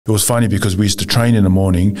It was funny because we used to train in the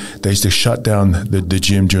morning. They used to shut down the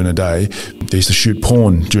gym during the day. They used to shoot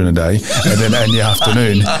porn during the day, and then in the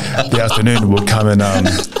afternoon we'd come and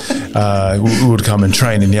we would come and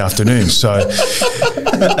train in the afternoon. So,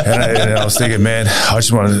 and I was thinking, man, I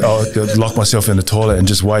just want to lock myself in the toilet and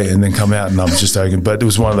just wait, and then come out, and I'm just taking. But it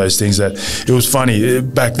was one of those things that it was funny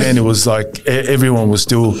back then. It was like everyone was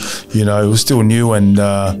still, it was still new, and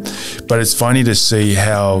but it's funny to see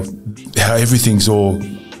how everything's all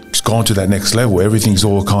gone to that next level. Everything's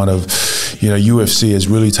all kind of, UFC has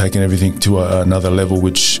really taken everything to another level,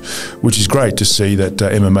 which is great to see that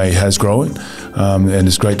MMA has grown, and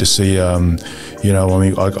it's great to see.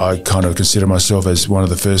 I kind of consider myself as one of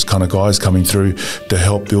the first kind of guys coming through to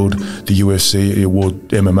help build the UFC World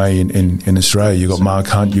MMA in Australia. You got Mark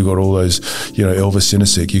Hunt, you got all those, Elvis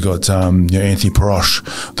Sinisic, you got Anthony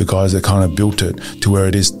Perosh, the guys that kind of built it to where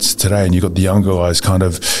it is today, and you got the younger guys kind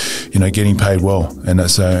of, getting paid well, and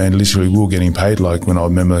that's and literally we were getting paid. Like when I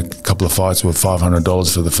remember a couple of fights were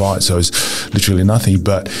 $500 for the fight, so it's literally nothing.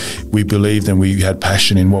 But we believed and we had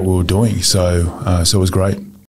passion in what we were doing, so it was great.